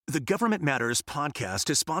The Government Matters podcast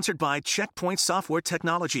is sponsored by Checkpoint Software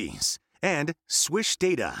Technologies and Swish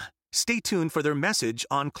Data. Stay tuned for their message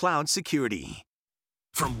on cloud security.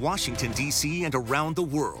 From Washington, D.C. and around the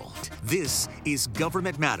world, this is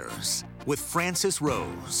Government Matters with Francis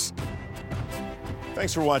Rose.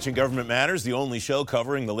 Thanks for watching Government Matters, the only show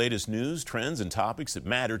covering the latest news, trends, and topics that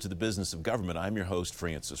matter to the business of government. I'm your host,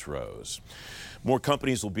 Francis Rose. More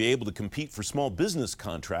companies will be able to compete for small business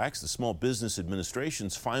contracts. The Small Business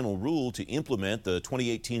Administration's final rule to implement the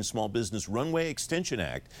 2018 Small Business Runway Extension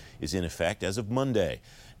Act is in effect as of Monday.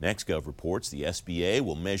 NextGov reports the SBA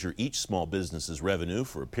will measure each small business's revenue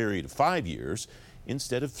for a period of 5 years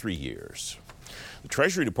instead of 3 years. The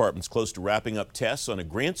Treasury Department's close to wrapping up tests on a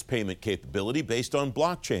grants payment capability based on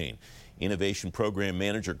blockchain. Innovation Program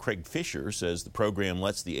Manager Craig Fisher says the program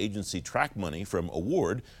lets the agency track money from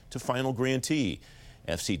award to final grantee.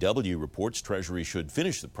 FCW reports Treasury should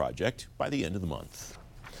finish the project by the end of the month.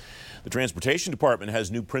 The Transportation Department has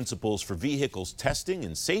new principles for vehicles testing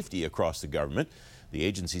and safety across the government. The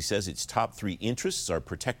agency says its top 3 interests are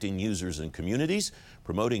protecting users and communities,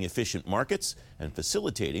 promoting efficient markets, and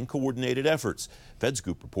facilitating coordinated efforts.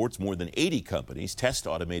 FedScoop reports more than 80 companies test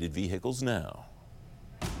automated vehicles now.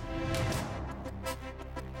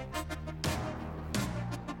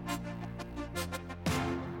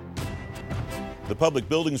 The Public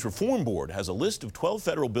Buildings Reform Board has a list of 12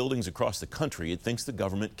 federal buildings across the country it thinks the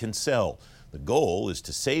government can sell. The goal is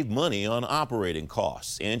to save money on operating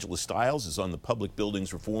costs. Angela Styles is on the Public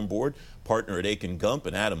Buildings Reform Board, partner at Aiken Gump,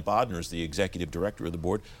 and Adam Bodner is the executive director of the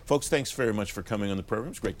board. Folks, thanks very much for coming on the program.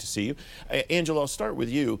 It's great to see you. Angela, I'll start with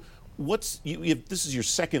you. This is your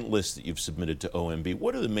second list that you've submitted to OMB.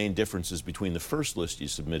 What are the main differences between the first list you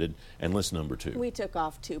submitted and list number 2? We took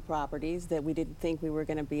off 2 properties that we didn't think we were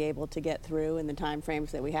going to be able to get through in the time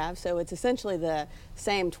frames that we have. So it's essentially the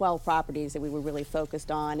same 12 properties that we were really focused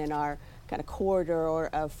on in our kind of corridor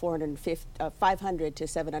of $500 to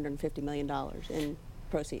 $750 million in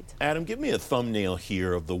proceeds. Adam, give me a thumbnail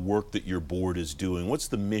here of the work that your board is doing. What's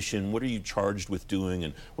the mission? What are you charged with doing?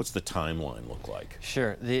 And what's the timeline look like?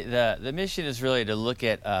 Sure. The mission is really to look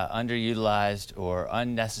at underutilized or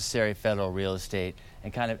unnecessary federal real estate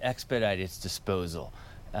and kind of expedite its disposal.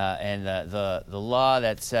 And the law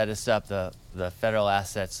that set us up, the Federal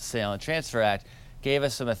Assets Sale and Transfer Act, gave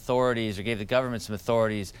us some authorities, or gave the government some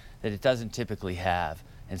authorities that it doesn't typically have.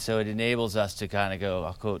 And so it enables us to kind of go,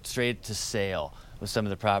 I'll quote, straight to sale with some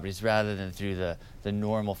of the properties rather than through the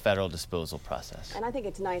normal federal disposal process. And I think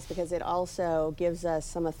it's nice because it also gives us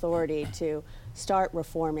some authority to start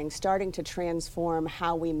reforming, starting to transform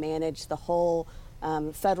how we manage the whole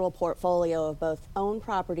federal portfolio of both owned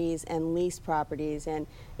properties and leased properties. And,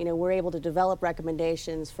 we're able to develop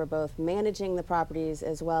recommendations for both managing the properties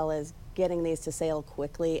as well as getting these to sale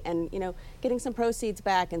quickly and, getting some proceeds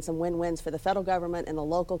back and some win-wins for the federal government and the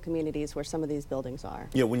local communities where some of these buildings are.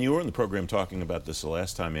 Yeah, when you were in the program talking about this the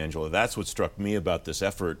last time, Angela, that's what struck me about this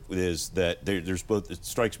effort is that it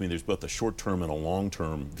strikes me there's both a short-term and a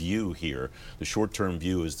long-term view here. The short-term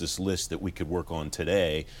view is this list that we could work on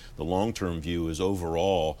today. The long-term view is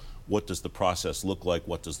overall, what does the process look like,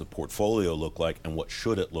 what does the portfolio look like, and what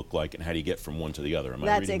should it look like, and how do you get from one to the other? Am I reading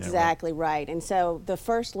that right? That's exactly right. And so the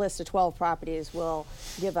first list of 12 properties will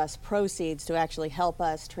give us proceeds to actually help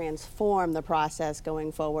us transform the process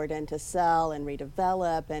going forward and to sell and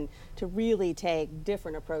redevelop and to really take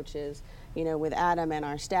different approaches, with Adam and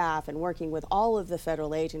our staff and working with all of the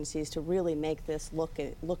federal agencies to really make this look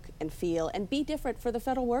and feel and be different for the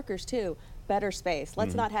federal workers too. Better space.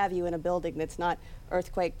 Let's not have you in a building that's not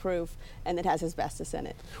earthquake proof and that has asbestos in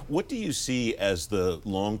it. What do you see as the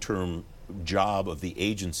long-term job of the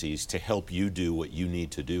agencies to help you do what you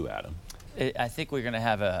need to do, Adam? I think we're going to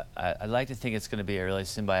have I'd like to think it's going to be a really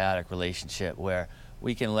symbiotic relationship where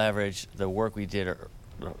we can leverage the work we did,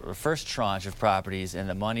 the first tranche of properties and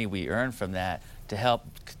the money we earn from that to help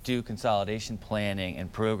do consolidation planning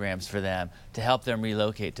and programs for them to help them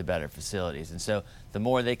relocate to better facilities. And so the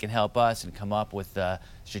more they can help us and come up with the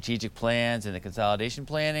strategic plans and the consolidation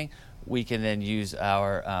planning, we can then use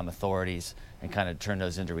our authorities and kind of turn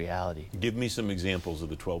those into reality. Give me some examples of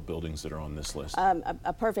the 12 buildings that are on this list.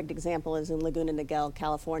 A perfect example is in Laguna Niguel,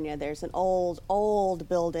 California. There's an old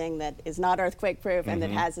building that is not earthquake proof and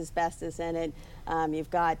that has asbestos in it.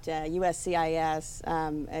 You've got USCIS,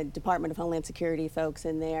 Department of Homeland Security folks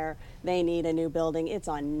in there. They need a new building. It's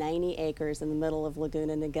on 90 acres in the middle of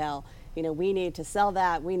Laguna Niguel. we need to sell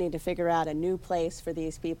that. We need to figure out a new place for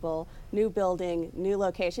these people, new building, new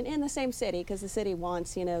location in the same city, because the city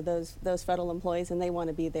wants, those federal employees, and they want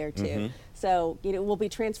to be there too. So, it will be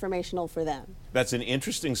transformational for them. That's an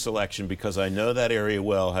interesting selection, because I know that area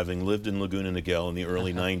well, having lived in Laguna Niguel in the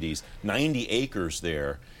early 90s. 90 acres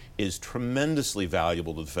there is tremendously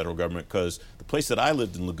valuable to the federal government, because the place that I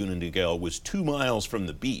lived in, Laguna Niguel, was 2 miles from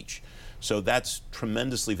the beach. So that's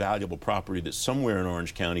tremendously valuable property that somewhere in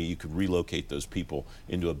Orange County you could relocate those people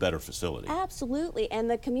into a better facility. Absolutely, and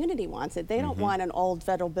the community wants it. They don't want an old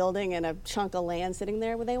federal building and a chunk of land sitting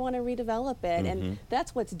there. They want to redevelop it, and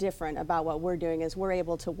that's what's different about what we're doing, is we're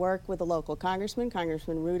able to work with the local Congressman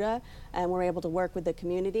Ruda, and we're able to work with the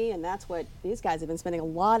community, and that's what these guys have been spending a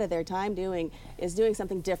lot of their time doing, is doing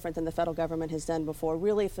something different than the federal government has done before,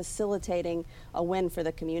 really facilitating a win for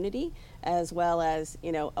the community, as well as,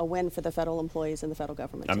 a win for the federal employees and the federal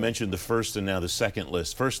government. I mentioned the first and now the second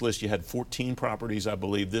list. First list, you had 14 properties, I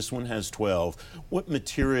believe. This one has 12. What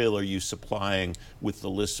material are you supplying with the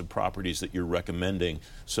list of properties that you're recommending,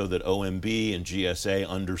 so that OMB and GSA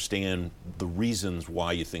understand the reasons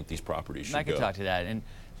why you think these properties should go? I can talk to that. And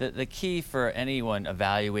the key for anyone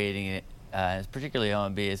evaluating it, particularly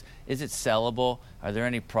OMB, is it sellable? Are there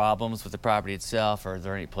any problems with the property itself? Are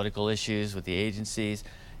there any political issues with the agencies?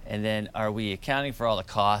 And then, are we accounting for all the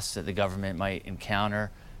costs that the government might encounter?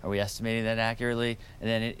 Are we estimating that accurately? And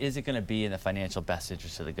then, is it going to be in the financial best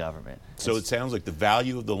interest of the government? So it sounds like the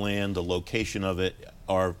value of the land, the location of it,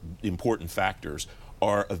 are important factors.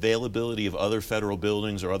 Are availability of other federal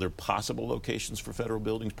buildings or other possible locations for federal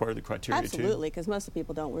buildings part of the criteria too? Absolutely, because most of the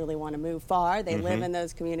people don't really want to move far. They live in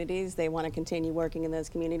those communities. They want to continue working in those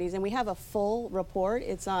communities. And we have a full report.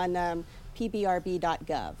 It's on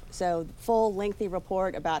pbrb.gov. So full, lengthy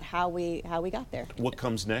report about how we got there. What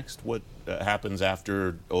comes next? What happens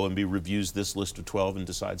after OMB reviews this list of 12 and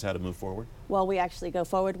decides how to move forward? Well, we actually go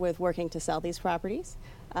forward with working to sell these properties.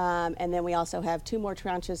 And then we also have 2 more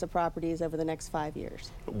tranches of properties over the next 5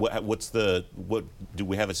 years. What do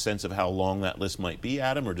we have a sense of how long that list might be,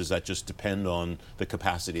 Adam, or does that just depend on the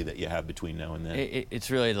capacity that you have between now and then? It's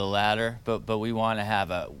really the latter, but we want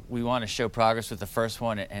to show progress with the first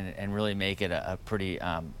one and really make it a pretty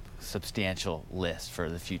substantial list for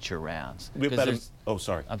the future rounds.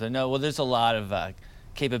 Sorry. There's a lot of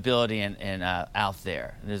capability and out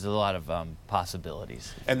there. There's a lot of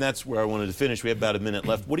possibilities. And that's where I wanted to finish. We have about a minute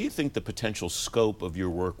left. What do you think the potential scope of your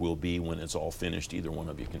work will be when it's all finished? Either one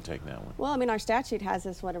of you can take that one. Well, our statute has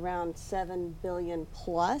us, around $7 billion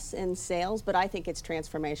plus in sales, but I think it's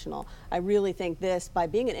transformational. I really think this, by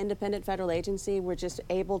being an independent federal agency, we're just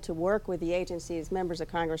able to work with the agencies, members of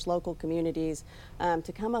Congress, local communities,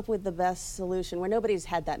 to come up with the best solution where nobody's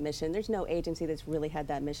had that mission. There's no agency that's really had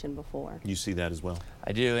that mission before. You see that as well?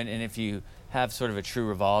 I do, and if you have sort of a true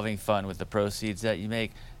revolving fund with the proceeds that you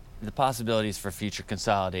make, the possibilities for future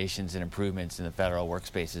consolidations and improvements in the federal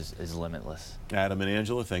workspace is limitless. Adam and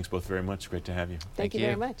Angela, thanks both very much. Great to have you. Thank you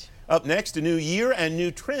very much. Up next, a new year and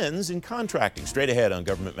new trends in contracting. Straight ahead on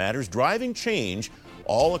Government Matters, driving change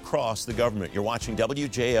all across the government. You're watching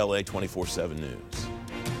WJLA 24/7 News.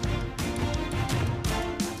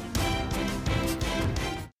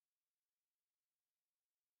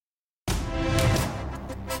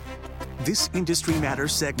 This Industry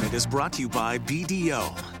Matters segment is brought to you by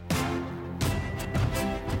BDO.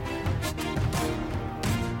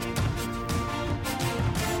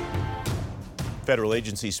 Federal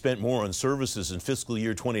agencies spent more on services in fiscal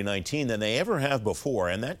year 2019 than they ever have before,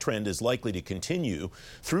 and that trend is likely to continue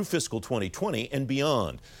through fiscal 2020 and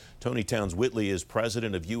beyond. Toni Townes-Whitley is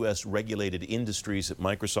president of U.S. Regulated Industries at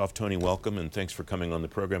Microsoft. Toni, welcome, and thanks for coming on the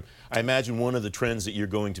program. I imagine one of the trends that you're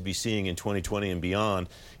going to be seeing in 2020 and beyond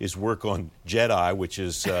is work on JEDI, which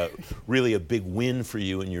is really a big win for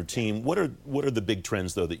you and your team. What are the big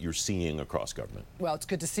trends, though, that you're seeing across government? Well, it's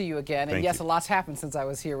good to see you again. And Thank yes, you. a lot's happened since I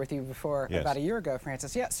was here with you before about a year ago,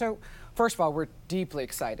 Francis. Yeah, so first of all, we're deeply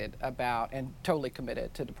excited about and totally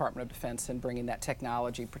committed to Department of Defense and bringing that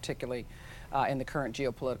technology, particularly in the current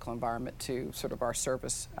geopolitical environment, to sort of our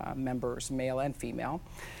service members, male and female.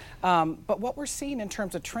 But what we're seeing in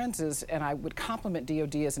terms of trends is, and I would compliment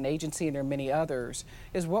DoD as an agency, and there are many others,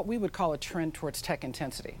 is what we would call a trend towards tech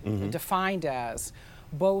intensity, defined as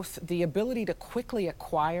both the ability to quickly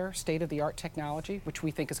acquire state-of-the-art technology, which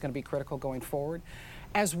we think is going to be critical going forward,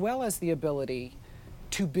 as well as the ability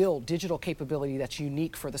to build digital capability that's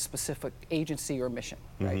unique for the specific agency or mission,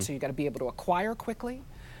 right? So you've got to be able to acquire quickly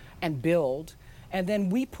and build. And then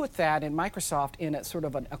we put that in Microsoft in a sort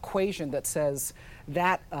of an equation that says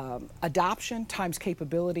that adoption times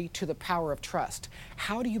capability to the power of trust.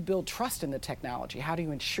 How do you build trust in the technology? How do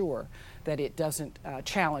you ensure that it doesn't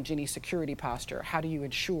challenge any security posture? How do you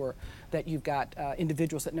ensure that you've got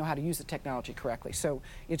individuals that know how to use the technology correctly? So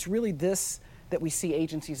it's really this that we see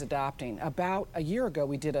agencies adopting. About a year ago,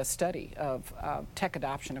 we did a study of tech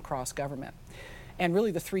adoption across government. And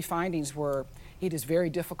really the three findings were, it is very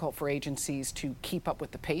difficult for agencies to keep up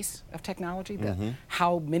with the pace of technology,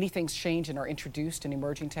 how many things change and are introduced in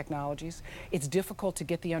emerging technologies. It's difficult to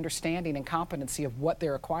get the understanding and competency of what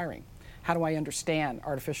they're acquiring. How do I understand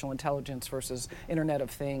artificial intelligence versus Internet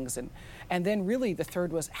of Things? And then really the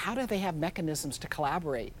third was, how do they have mechanisms to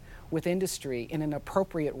collaborate with industry in an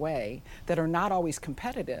appropriate way that are not always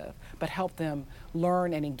competitive, but help them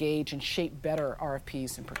learn and engage and shape better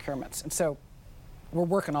RFPs and procurements? And so we're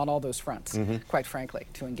working on all those fronts, quite frankly,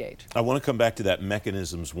 to engage. I want to come back to that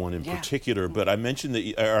mechanisms one in particular, but I mentioned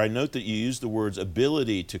that, or I note that you use the words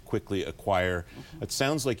ability to quickly acquire. It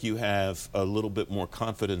sounds like you have a little bit more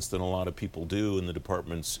confidence than a lot of people do in the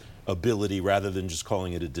department's ability, rather than just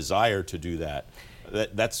calling it a desire to do that.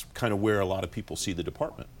 That's kind of where a lot of people see the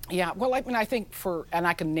department. Yeah, well, I mean, I think and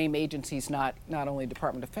I can name agencies, not only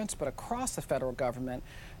Department of Defense, but across the federal government,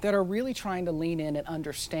 that are really trying to lean in and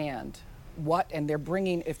understand and they're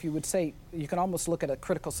bringing, if you would say, you can almost look at a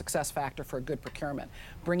critical success factor for a good procurement,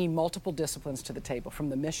 bringing multiple disciplines to the table, from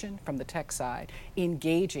the mission, from the tech side,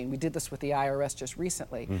 engaging. We did this with the IRS just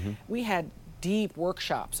recently. We had deep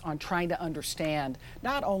workshops on trying to understand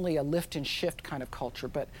not only a lift and shift kind of culture,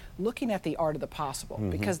 but looking at the art of the possible,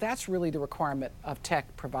 because that's really the requirement of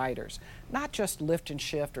tech providers. Not just lift and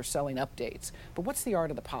shift or selling updates, but what's the art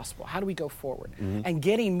of the possible? How do we go forward? And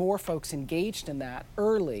getting more folks engaged in that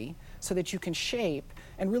early so that you can shape,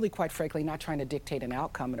 and really, quite frankly, not trying to dictate an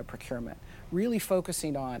outcome in a procurement, really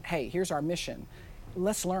focusing on, hey, here's our mission,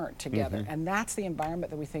 let's learn together. And that's the environment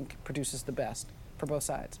that we think produces the best for both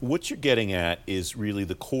sides. What you're getting at is really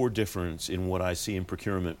the core difference in what I see in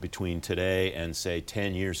procurement between today and, say,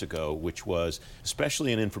 10 years ago, which was,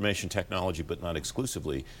 especially in information technology, but not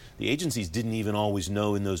exclusively, the agencies didn't even always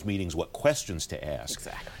know in those meetings what questions to ask.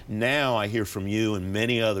 Exactly. Now I hear from you and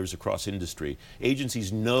many others across industry,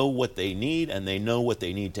 agencies know what they need and they know what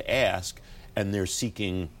they need to ask, and they're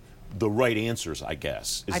seeking the right answers, I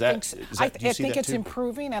guess. I think it's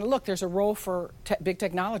improving, and look, there's a role for big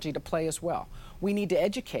technology to play as well. We need to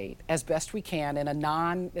educate as best we can in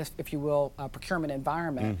a if you will, procurement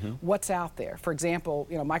environment, what's out there. For example,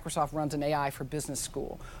 Microsoft runs an AI for business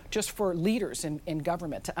school, just for leaders in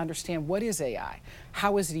government to understand what is AI,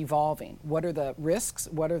 how is it evolving, what are the risks,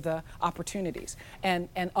 what are the opportunities, and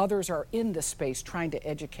others are in this space trying to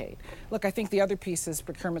educate. Look, I think the other piece is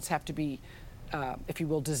procurements have to be if you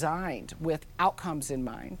will, designed with outcomes in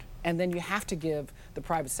mind. And then you have to give the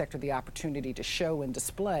private sector the opportunity to show and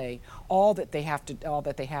display all that they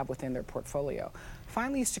have within their portfolio.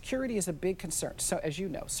 Finally, security is a big concern. So as you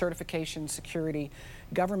know, certification, security,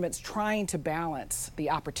 government's trying to balance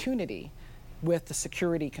the opportunity with the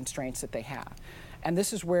security constraints that they have. And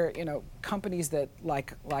this is where, companies that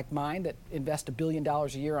like mine that invest $1 billion a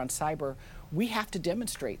year on cyber, we have to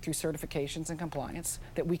demonstrate through certifications and compliance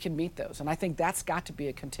that we can meet those. And I think that's got to be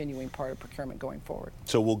a continuing part of procurement going forward.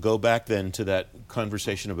 So we'll go back then to that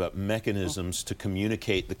conversation about mechanisms to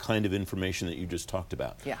communicate the kind of information that you just talked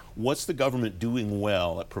about. Yeah. What's the government doing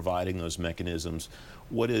well at providing those mechanisms?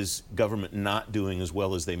 What is government not doing as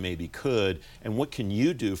well as they maybe could? And what can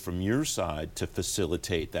you do from your side to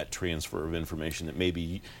facilitate that transfer of information that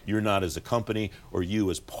maybe you're not as a company or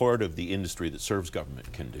you as part of the industry that serves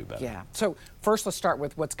government can do better? Yeah. So first, let's start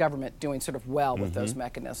with what's government doing sort of well with those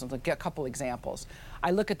mechanisms. I'll get a couple examples.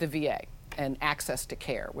 I look at the VA and access to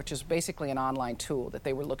care, which is basically an online tool that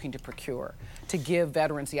they were looking to procure to give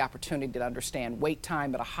veterans the opportunity to understand wait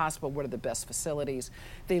time at a hospital, what are the best facilities.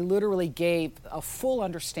 They literally gave a full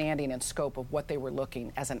understanding and scope of what they were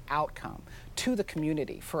looking as an outcome to the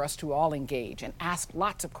community for us to all engage and ask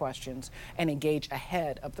lots of questions and engage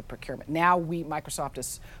ahead of the procurement. Now Microsoft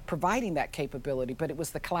is providing that capability, but it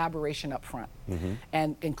was the collaboration up front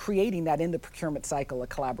and creating that in the procurement cycle, a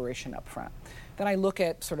collaboration up front. Then I look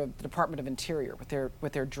at sort of the Department of Interior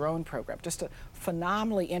with their drone program, just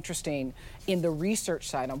phenomenally interesting in the research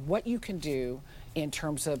side on what you can do in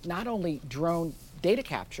terms of not only drone data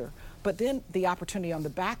capture, but then the opportunity on the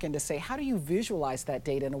back end to say, how do you visualize that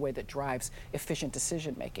data in a way that drives efficient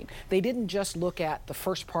decision making? They didn't just look at the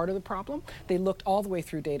first part of the problem, they looked all the way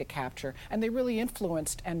through data capture, and they really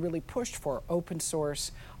influenced and really pushed for open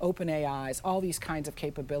source, open AIs, all these kinds of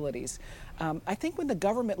capabilities. I think when the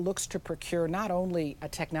government looks to procure not only a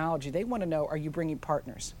technology, they want to know, are you bringing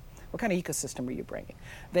partners? What kind of ecosystem are you bringing?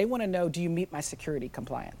 They want to know, do you meet my security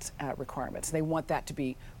compliance requirements? They want that to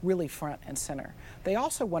be really front and center. They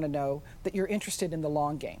also want to know that you're interested in the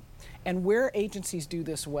long game. And where agencies do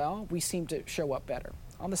this well, we seem to show up better.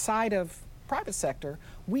 On the side of private sector,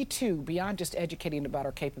 we too, beyond just educating about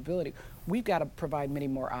our capability, we've got to provide many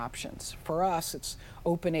more options. For us, it's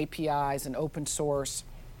open APIs and open source.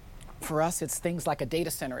 For us, it's things like a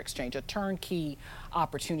data center exchange, a turnkey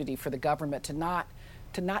opportunity for the government to not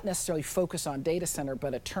necessarily focus on data center,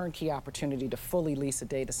 but a turnkey opportunity to fully lease a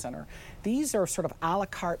data center. These are sort of a la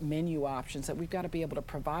carte menu options that we've got to be able to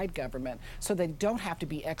provide government so they don't have to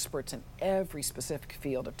be experts in every specific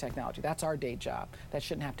field of technology. That's our day job. That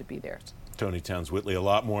shouldn't have to be theirs. Toni Townes-Whitley, a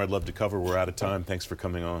lot more I'd love to cover. We're out of time. Thanks for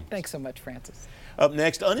coming on. Thanks so much, Francis. Up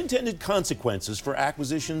next, unintended consequences for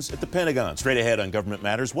acquisitions at the Pentagon. Straight ahead on Government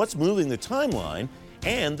Matters, what's moving the timeline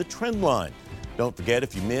and the trend line. Don't forget,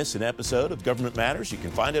 if you miss an episode of Government Matters, you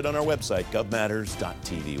can find it on our website,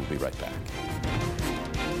 govmatters.tv. We'll be right back.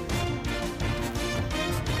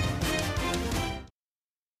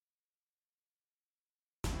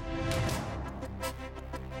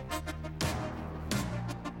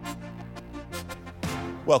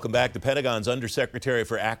 Welcome back. The Pentagon's Undersecretary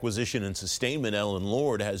for Acquisition and Sustainment, Ellen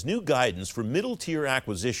Lord, has new guidance for middle-tier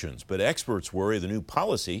acquisitions, but experts worry the new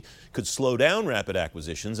policy could slow down rapid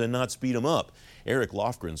acquisitions and not speed them up. Eric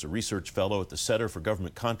Lofgren's a research fellow at the Center for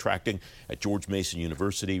Government Contracting at George Mason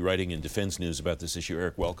University, writing in Defense News about this issue.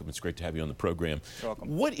 Eric, welcome. It's great to have you on the program. You're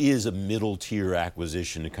welcome. What is a middle-tier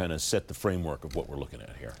acquisition to kind of set the framework of what we're looking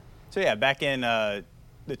at here? So yeah, back in the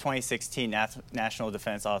 2016 National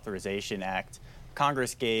Defense Authorization Act,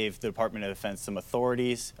 Congress gave the Department of Defense some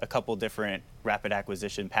authorities, a couple different rapid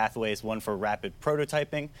acquisition pathways, one for rapid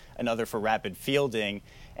prototyping, another for rapid fielding.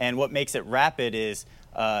 And what makes it rapid is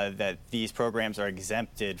that these programs are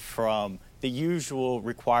exempted from the usual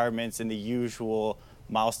requirements and the usual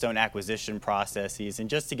milestone acquisition processes. And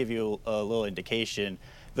just to give you a little indication,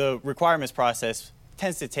 the requirements process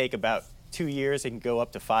tends to take about 2 years. It can go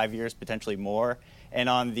up to 5 years, potentially more. And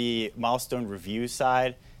on the milestone review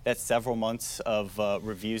side, that's several months of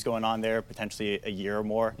reviews going on there, potentially a year or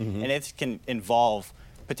more. Mm-hmm. And it can involve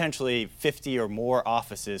potentially 50 or more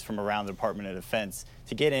offices from around the Department of Defense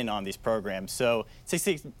to get in on these programs. So it's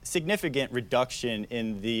a significant reduction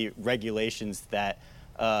in the regulations that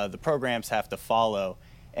the programs have to follow.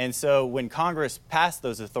 And so when Congress passed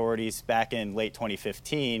those authorities back in late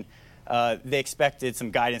 2015, they expected some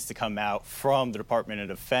guidance to come out from the Department of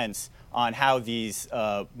Defense on how these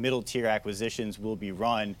middle-tier acquisitions will be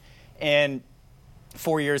run. And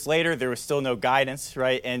 4 years later, there was still no guidance,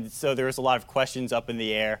 right? And so there was a lot of questions up in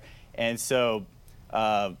the air. And so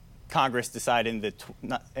Congress decided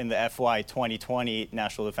in the FY 2020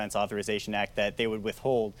 National Defense Authorization Act that they would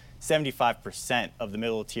withhold 75% of the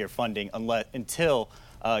middle-tier funding until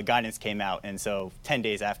guidance came out. And so 10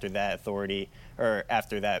 days after that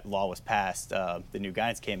after that law was passed, the new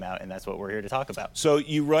guidance came out, and that's what we're here to talk about. So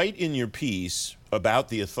you write in your piece about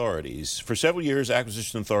the authorities. For several years,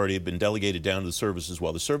 acquisition authority had been delegated down to the services,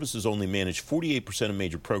 while the services only managed 48% of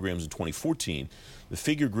major programs in 2014. The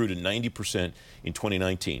figure grew to 90% in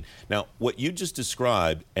 2019. Now, what you just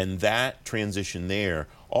described and that transition there,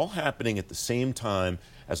 all happening at the same time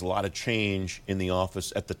as a lot of change in the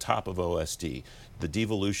office at the top of OSD. The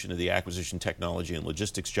devolution of the acquisition technology and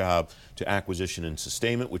logistics job to acquisition and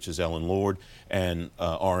sustainment, which is Ellen Lord, and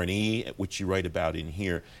R&E, which you write about in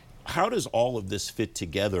here. How does all of this fit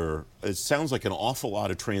together? It sounds like an awful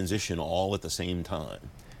lot of transition all at the same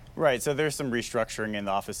time. Right, so there's some restructuring in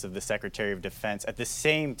the Office of the Secretary of Defense at the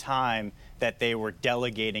same time that they were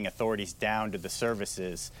delegating authorities down to the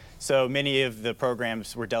services. So many of the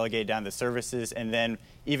programs were delegated down to the services, and then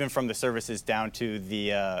even from the services down to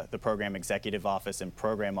the program executive office and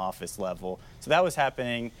program office level. So that was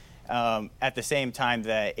happening at the same time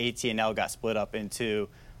that AT&L got split up into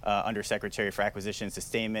Undersecretary for Acquisition,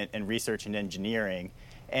 Sustainment, and Research and Engineering.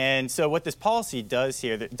 And so what this policy does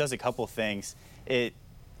here, it does a couple things. It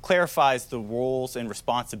clarifies the roles and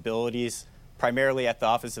responsibilities primarily at the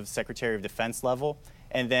Office of Secretary of Defense level,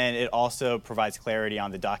 and then it also provides clarity on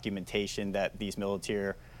the documentation that these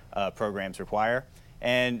middle-tier programs require.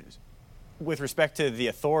 And with respect to the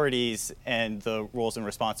authorities and the roles and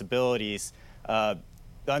responsibilities, the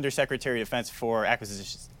Undersecretary of Defense for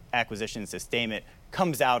Acquisition and Sustainment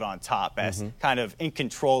comes out on top as kind of in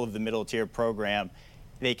control of the middle-tier program.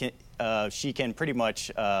 She can pretty much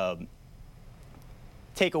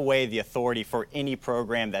take away the authority for any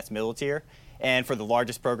program that's middle tier. And for the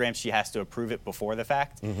largest programs, she has to approve it before the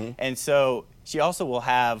fact. And so she also will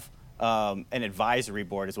have an advisory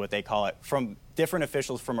board is what they call it, from different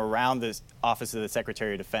officials from around the Office of the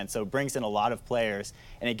Secretary of Defense. So it brings in a lot of players,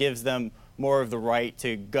 and it gives them more of the right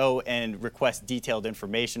to go and request detailed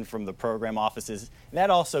information from the program offices. And that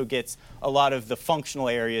also gets a lot of the functional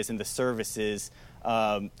areas and the services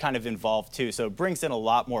kind of involved too. So it brings in a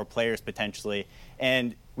lot more players potentially.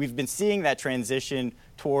 And we've been seeing that transition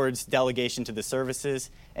towards delegation to the services,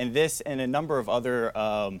 and this and a number of other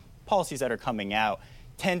policies that are coming out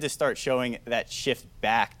tend to start showing that shift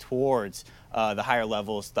back towards the higher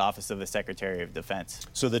levels, the Office of the Secretary of Defense.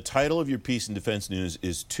 So the title of your piece in Defense News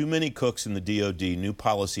is "Too Many Cooks in the DoD, New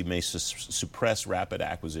Policy May Suppress Rapid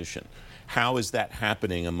Acquisition." How is that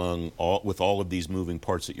happening with all of these moving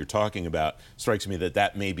parts that you're talking about? Strikes me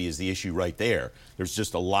that maybe is the issue right there. There's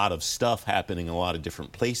just a lot of stuff happening in a lot of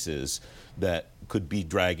different places that could be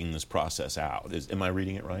dragging this process out. Am I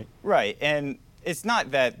reading it right? Right, and it's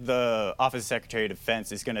not that the Office of Secretary of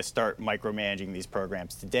Defense is going to start micromanaging these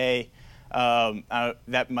programs today.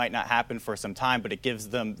 That might not happen for some time, but it gives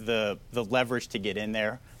them the leverage to get in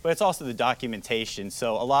there. But it's also the documentation.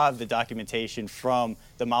 So a lot of the documentation from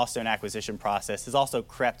the milestone acquisition process is also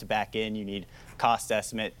crept back in. You need cost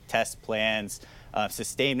estimate, test plans,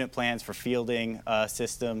 sustainment plans for fielding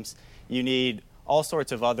systems. You need all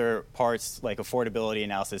sorts of other parts like affordability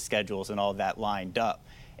analysis schedules and all of that lined up.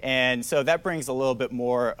 And so that brings a little bit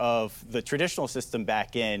more of the traditional system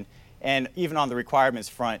back in. And even on the requirements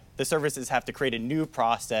front, the services have to create a new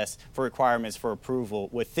process for requirements for approval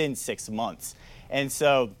within 6 months. And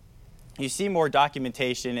so you see more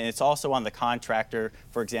documentation, and it's also on the contractor,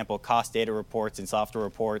 for example, cost data reports and software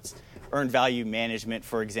reports, earned value management,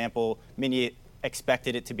 for example. Many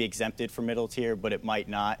expected it to be exempted for middle tier, but it might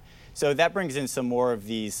not. So that brings in some more of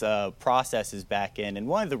these processes back in. And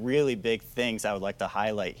one of the really big things I would like to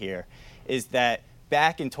highlight here is that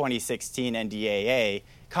back in 2016 NDAA,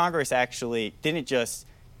 Congress actually didn't just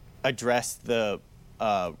address the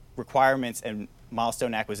requirements and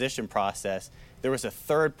milestone acquisition process. There was a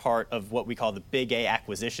third part of what we call the Big A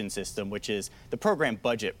acquisition system, which is the program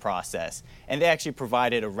budget process. And they actually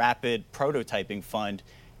provided a rapid prototyping fund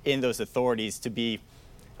in those authorities to be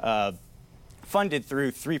funded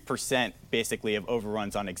through 3% basically of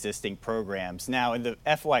overruns on existing programs. Now, in the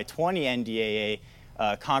FY20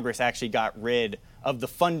 NDAA, Congress actually got rid of the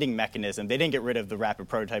funding mechanism. They didn't get rid of the rapid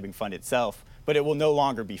prototyping fund itself, but it will no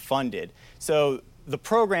longer be funded. So the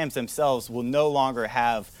programs themselves will no longer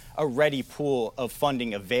have a ready pool of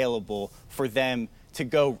funding available for them to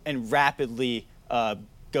go and rapidly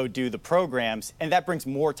go do the programs, and that brings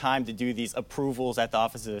more time to do these approvals at the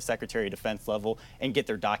Office of the Secretary of Defense level and get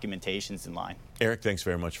their documentations in line. Eric, thanks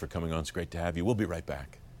very much for coming on. It's great to have you. We'll be right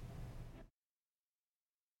back.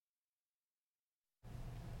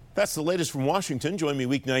 That's the latest from Washington. Join me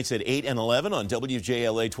weeknights at 8 and 11 on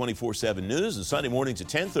WJLA 24/7 News and Sunday mornings at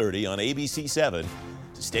 10:30 on ABC 7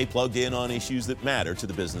 to stay plugged in on issues that matter to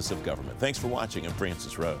the business of government. Thanks for watching. I'm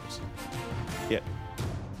Francis Rose. Yeah.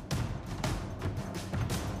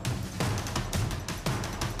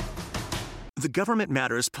 The Government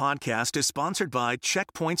Matters podcast is sponsored by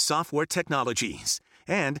Checkpoint Software Technologies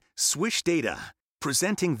and Swish Data,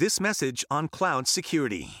 presenting this message on cloud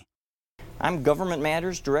security. I'm Government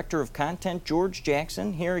Matters Director of Content George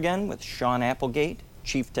Jackson, here again with Sean Applegate,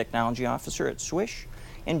 Chief Technology Officer at Swish,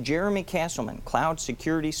 and Jeremy Castleman, Cloud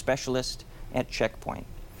Security Specialist at Checkpoint.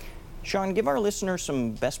 Sean, give our listeners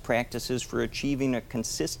some best practices for achieving a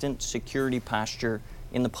consistent security posture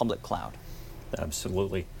in the public cloud.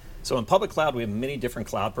 Absolutely. So in public cloud, we have many different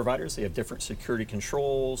cloud providers. They have different security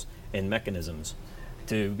controls and mechanisms.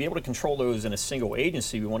 To be able to control those in a single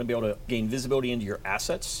agency, we want to be able to gain visibility into your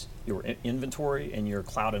assets, your inventory, and your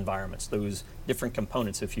cloud environments, those different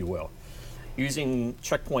components, if you will. Using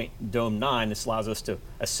Checkpoint Dome 9, this allows us to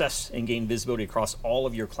assess and gain visibility across all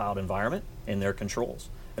of your cloud environment and their controls.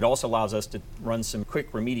 It also allows us to run some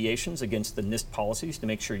quick remediations against the NIST policies to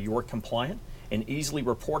make sure you're compliant and easily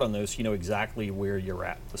report on those so you know exactly where you're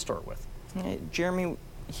at to start with. Jeremy,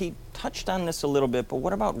 he touched on this a little bit, but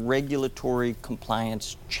what about regulatory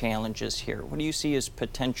compliance challenges here? What do you see as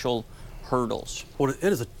potential hurdles? Well, it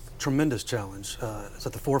is a tremendous challenge. It's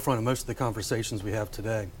at the forefront of most of the conversations we have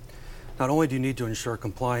today. Not only do you need to ensure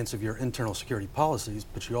compliance of your internal security policies,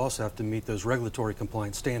 but you also have to meet those regulatory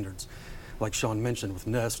compliance standards, like Sean mentioned with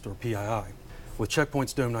NIST or PII. With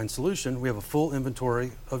Checkpoint's Dome 9 solution, we have a full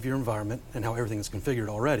inventory of your environment and how everything is configured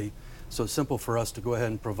already, so it's simple for us to go ahead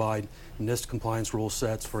and provide NIST compliance rule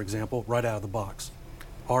sets, for example, right out of the box.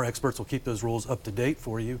 Our experts will keep those rules up to date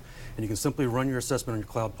for you, and you can simply run your assessment on your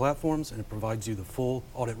cloud platforms, and it provides you the full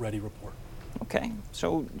audit-ready report. Okay,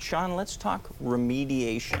 so Sean, let's talk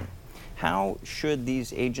remediation. How should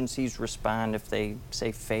these agencies respond if they,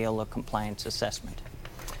 say, fail a compliance assessment?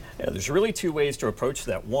 Yeah, there's really two ways to approach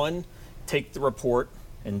that. One, take the report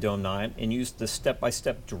in Dome 9 and use the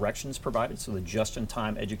step-by-step directions provided, so the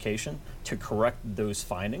just-in-time education, to correct those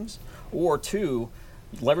findings. Or two,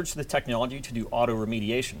 leverage the technology to do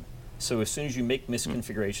auto-remediation. So as soon as you make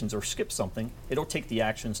misconfigurations or skip something, it'll take the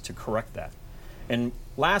actions to correct that. And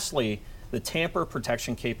lastly, the tamper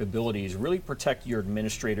protection capabilities really protect your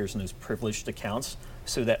administrators and those privileged accounts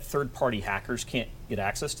so that third-party hackers can't get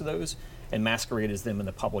access to those and masquerade as them in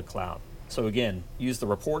the public cloud. So again, use the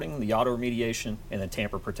reporting, the auto-remediation, and the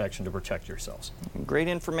tamper protection to protect yourselves. Great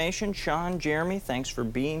information. Sean, Jeremy, thanks for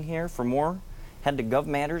being here. For more, head to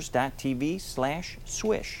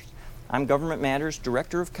govmatters.tv/swish. I'm Government Matters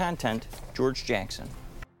Director of Content, George Jackson.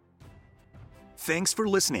 Thanks for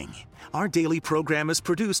listening. Our daily program is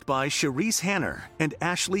produced by Cherise Hanner and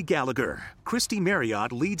Ashley Gallagher. Christy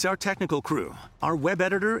Marriott leads our technical crew. Our web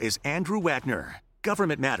editor is Andrew Wagner.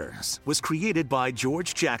 Government Matters was created by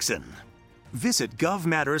George Jackson. Visit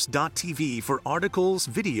govmatters.tv for articles,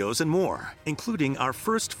 videos, and more, including our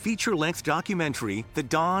first feature-length documentary, The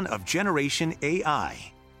Dawn of Generation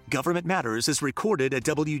AI. Government Matters is recorded at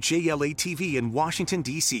WJLA-TV in Washington,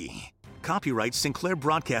 D.C. Copyright Sinclair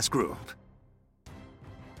Broadcast Group.